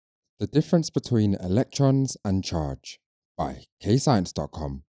The difference between electrons and charge by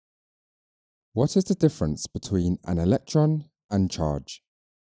KayScience.com. What is the difference between an electron and charge?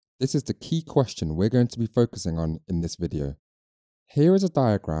 This is the key question we're going to be focusing on in this video. Here is a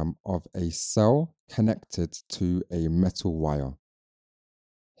diagram of a cell connected to a metal wire.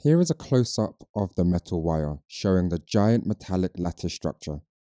 Here is a close-up of the metal wire showing the giant metallic lattice structure.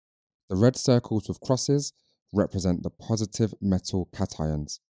 The red circles with crosses represent the positive metal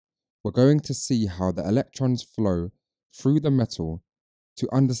cations. We're going to see how the electrons flow through the metal to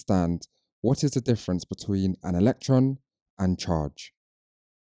understand what is the difference between an electron and charge.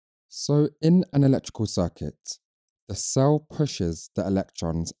 So in an electrical circuit, the cell pushes the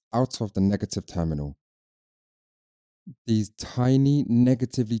electrons out of the negative terminal. These tiny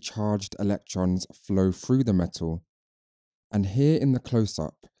negatively charged electrons flow through the metal, and here in the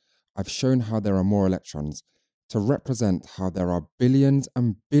close-up, I've shown how there are more electrons to represent how there are billions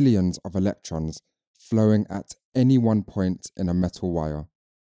and billions of electrons flowing at any one point in a metal wire.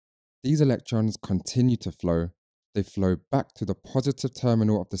 These electrons continue to flow. They flow back to the positive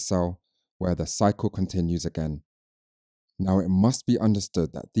terminal of the cell where the cycle continues again. Now it must be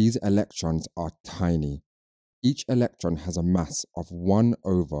understood that these electrons are tiny. Each electron has a mass of 1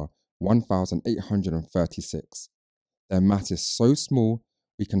 over 1,836. Their mass is so small,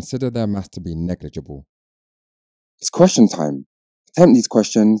 we consider their mass to be negligible. It's question time. Attempt these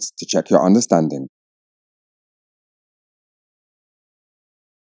questions to check your understanding.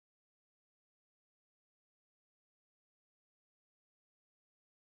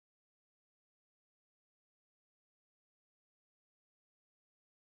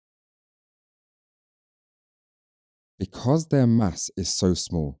 Because their mass is so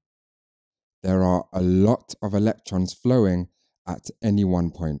small, there are a lot of electrons flowing at any one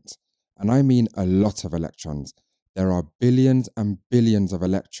point. And I mean a lot of electrons. There are billions and billions of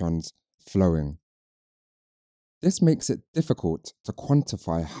electrons flowing. This makes it difficult to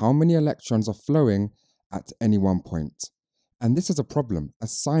quantify how many electrons are flowing at any one point. And this is a problem,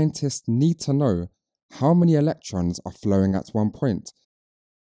 as scientists need to know how many electrons are flowing at one point.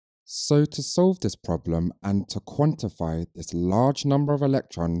 So to solve this problem and to quantify this large number of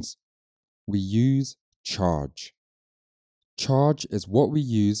electrons, we use charge. Charge is what we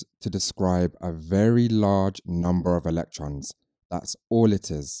use to describe a very large number of electrons. That's all it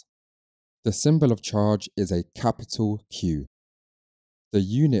is. The symbol of charge is a capital Q. The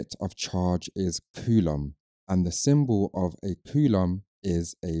unit of charge is Coulomb, and the symbol of a Coulomb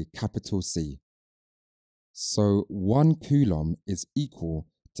is a capital C. So 1 Coulomb is equal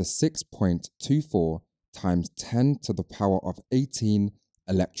to 6.24 times 10 to the power of 18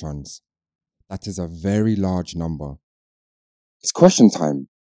 electrons. That is a very large number. It's question time.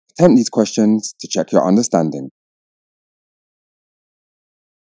 Attempt these questions to check your understanding.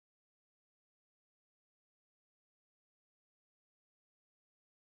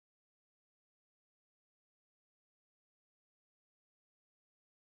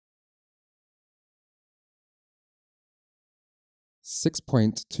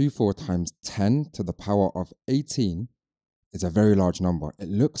 .24 times 10 to the power of 18 is a very large number. It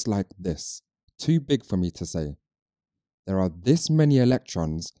looks like this. Too big for me to say. There are this many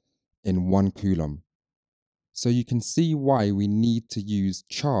electrons in 1 Coulomb. So you can see why we need to use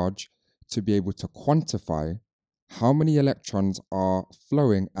charge to be able to quantify how many electrons are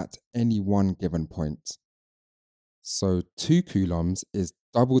flowing at any one given point. So 2 coulombs is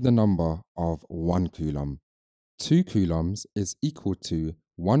double the number of 1 Coulomb. 2 coulombs is equal to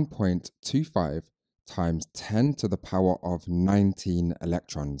 1.25 times 10 to the power of 19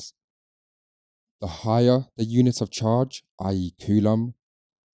 electrons. The higher the unit of charge, i.e. Coulomb,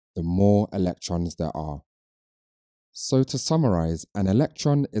 the more electrons there are. So to summarize, an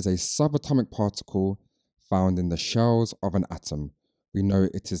electron is a subatomic particle found in the shells of an atom. We know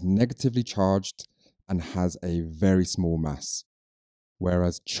it is negatively charged and has a very small mass.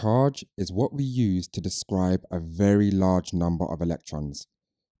 Whereas charge is what we use to describe a very large number of electrons.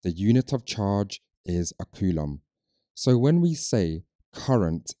 The unit of charge is a Coulomb. So when we say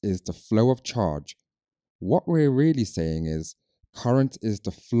current is the flow of charge, what we're really saying is current is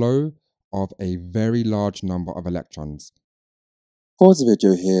the flow of a very large number of electrons. Pause the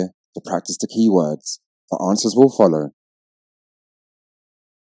video here to practice the keywords. The answers will follow.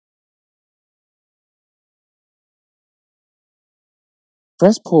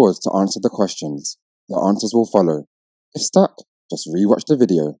 Press pause to answer the questions. The answers will follow. If stuck, just rewatch the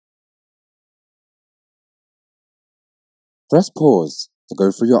video. Press pause to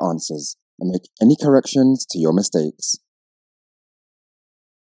go through your answers and make any corrections to your mistakes.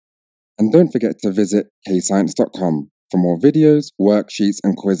 And don't forget to visit KayScience.com for more videos, worksheets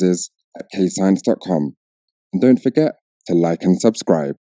and quizzes at KayScience.com. And don't forget to like and subscribe.